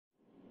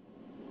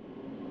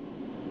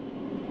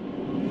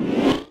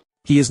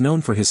He is known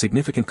for his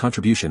significant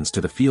contributions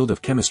to the field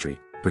of chemistry,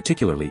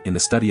 particularly in the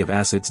study of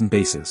acids and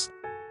bases.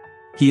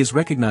 He is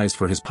recognized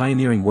for his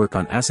pioneering work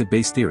on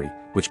acid-base theory,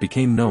 which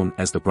became known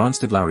as the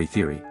Brønsted-Lowry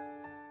theory.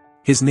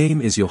 His name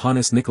is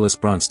Johannes Nicolaus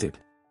Brønsted.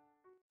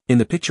 In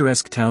the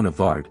picturesque town of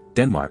Varde,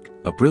 Denmark,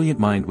 a brilliant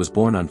mind was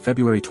born on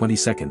February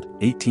 22,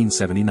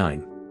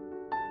 1879.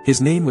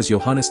 His name was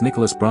Johannes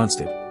Nicolaus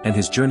Brønsted, and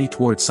his journey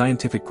towards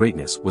scientific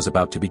greatness was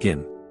about to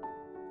begin.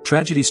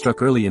 Tragedy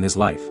struck early in his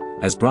life,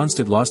 as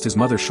Brønsted lost his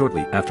mother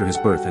shortly after his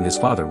birth and his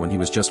father when he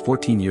was just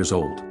 14 years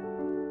old.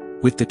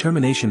 With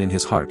determination in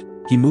his heart,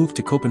 he moved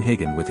to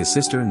Copenhagen with his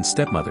sister and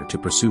stepmother to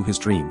pursue his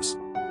dreams.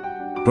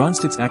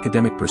 Brønsted's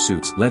academic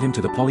pursuits led him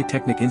to the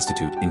Polytechnic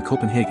Institute in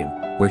Copenhagen,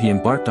 where he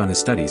embarked on his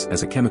studies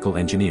as a chemical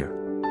engineer.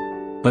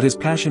 But his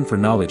passion for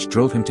knowledge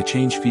drove him to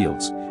change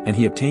fields, and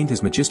he obtained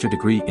his magister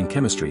degree in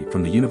chemistry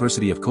from the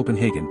University of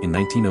Copenhagen in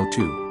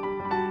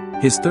 1902.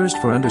 His thirst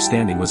for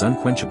understanding was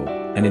unquenchable,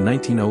 and in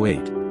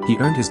 1908, he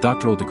earned his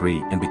doctoral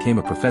degree and became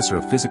a professor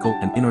of physical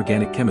and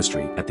inorganic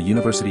chemistry at the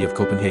University of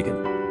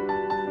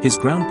Copenhagen. His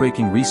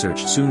groundbreaking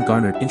research soon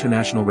garnered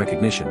international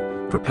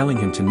recognition, propelling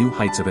him to new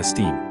heights of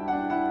esteem.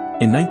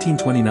 In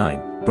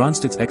 1929,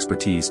 Brønsted's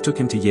expertise took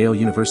him to Yale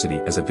University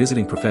as a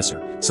visiting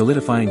professor,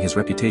 solidifying his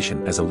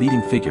reputation as a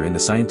leading figure in the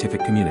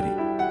scientific community.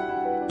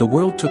 The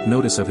world took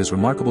notice of his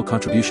remarkable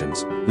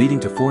contributions,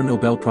 leading to 4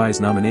 Nobel Prize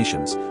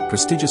nominations,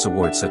 prestigious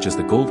awards such as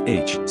the Gold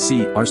H.C.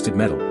 Arsted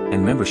Medal,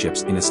 and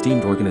memberships in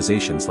esteemed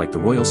organizations like the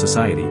Royal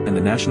Society and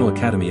the National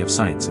Academy of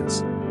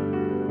Sciences.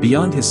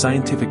 Beyond his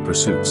scientific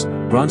pursuits,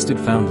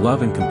 Brønsted found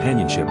love and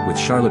companionship with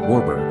Charlotte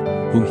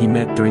Warburg, whom he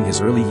met during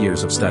his early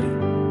years of study.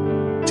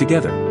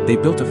 Together, they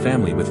built a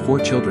family with 4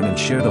 children and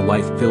shared a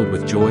life filled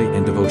with joy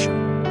and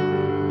devotion.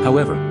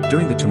 However,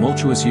 during the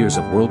tumultuous years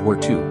of World War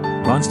II,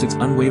 Brønsted's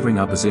unwavering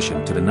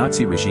opposition to the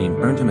Nazi regime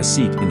earned him a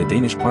seat in the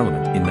Danish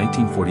parliament in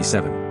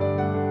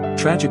 1947.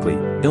 Tragically,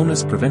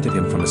 illness prevented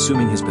him from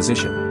assuming his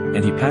position,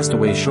 and he passed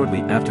away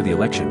shortly after the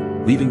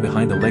election, leaving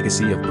behind a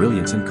legacy of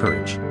brilliance and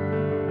courage.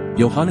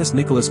 Johannes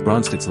Nicolaus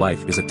Brønsted's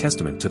life is a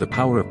testament to the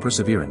power of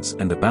perseverance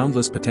and the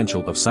boundless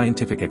potential of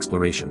scientific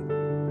exploration.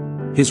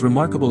 His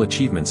remarkable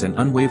achievements and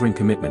unwavering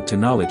commitment to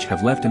knowledge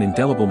have left an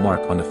indelible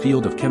mark on the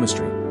field of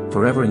chemistry,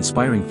 forever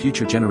inspiring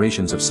future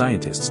generations of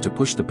scientists to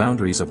push the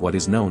boundaries of what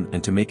is known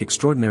and to make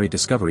extraordinary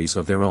discoveries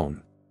of their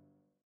own.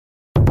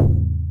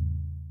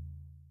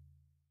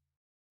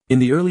 In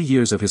the early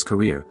years of his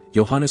career,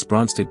 Johannes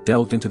Brønsted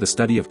delved into the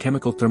study of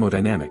chemical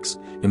thermodynamics,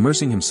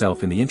 immersing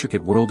himself in the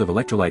intricate world of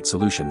electrolyte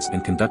solutions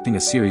and conducting a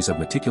series of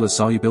meticulous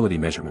solubility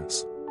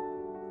measurements.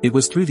 It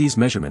was through these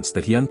measurements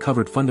that he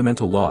uncovered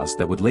fundamental laws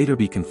that would later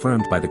be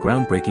confirmed by the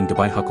groundbreaking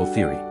Debye-Huckel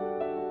theory.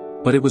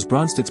 But it was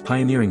Brønsted's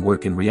pioneering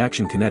work in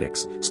reaction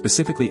kinetics,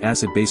 specifically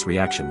acid-base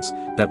reactions,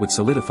 that would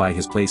solidify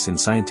his place in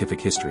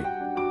scientific history.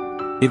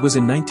 It was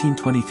in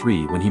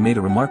 1923 when he made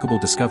a remarkable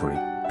discovery,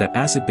 that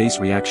acid-base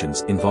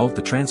reactions involved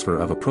the transfer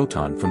of a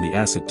proton from the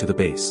acid to the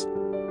base.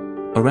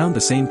 Around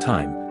the same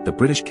time, the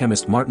British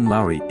chemist Martin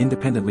Lowry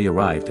independently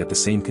arrived at the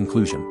same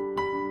conclusion.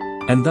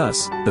 And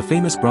thus, the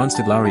famous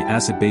Brønsted-Lowry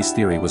acid-base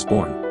theory was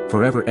born,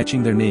 forever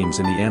etching their names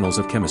in the annals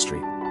of chemistry.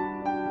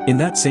 In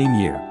that same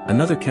year,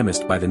 another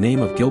chemist by the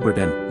name of Gilbert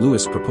N.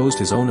 Lewis proposed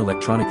his own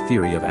electronic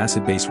theory of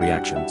acid-base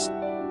reactions.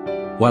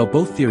 While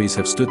both theories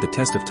have stood the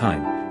test of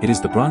time, it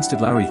is the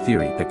Brønsted-Lowry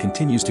theory that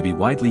continues to be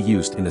widely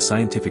used in the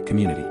scientific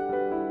community.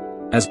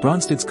 As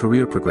Brønsted's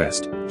career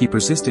progressed, he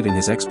persisted in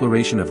his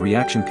exploration of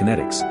reaction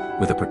kinetics,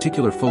 with a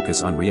particular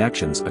focus on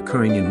reactions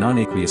occurring in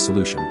non-aqueous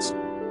solutions.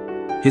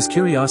 His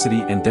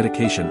curiosity and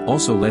dedication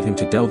also led him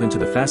to delve into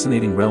the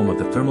fascinating realm of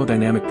the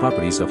thermodynamic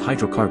properties of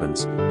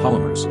hydrocarbons,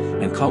 polymers,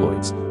 and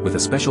colloids, with a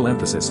special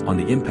emphasis on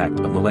the impact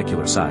of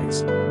molecular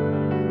size.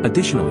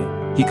 Additionally,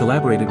 he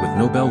collaborated with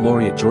Nobel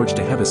laureate George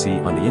de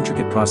Hevesy on the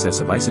intricate process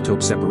of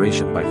isotope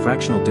separation by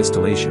fractional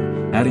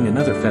distillation, adding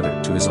another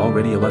feather to his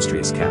already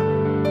illustrious cap.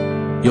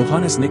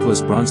 Johannes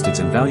Nicolaus Brønsted's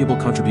invaluable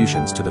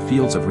contributions to the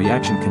fields of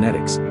reaction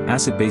kinetics,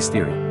 acid-base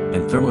theory,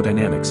 and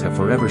thermodynamics have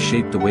forever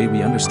shaped the way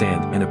we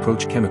understand and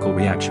approach chemical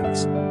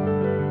reactions.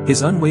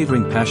 His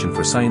unwavering passion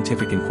for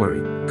scientific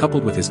inquiry,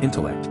 coupled with his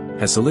intellect,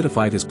 has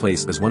solidified his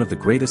place as one of the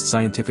greatest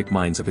scientific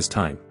minds of his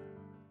time.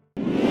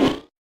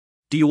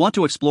 Do you want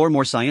to explore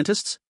more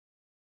scientists?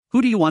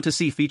 Who do you want to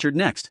see featured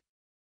next?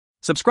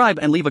 Subscribe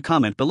and leave a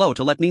comment below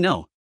to let me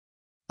know.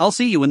 I'll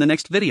see you in the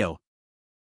next video.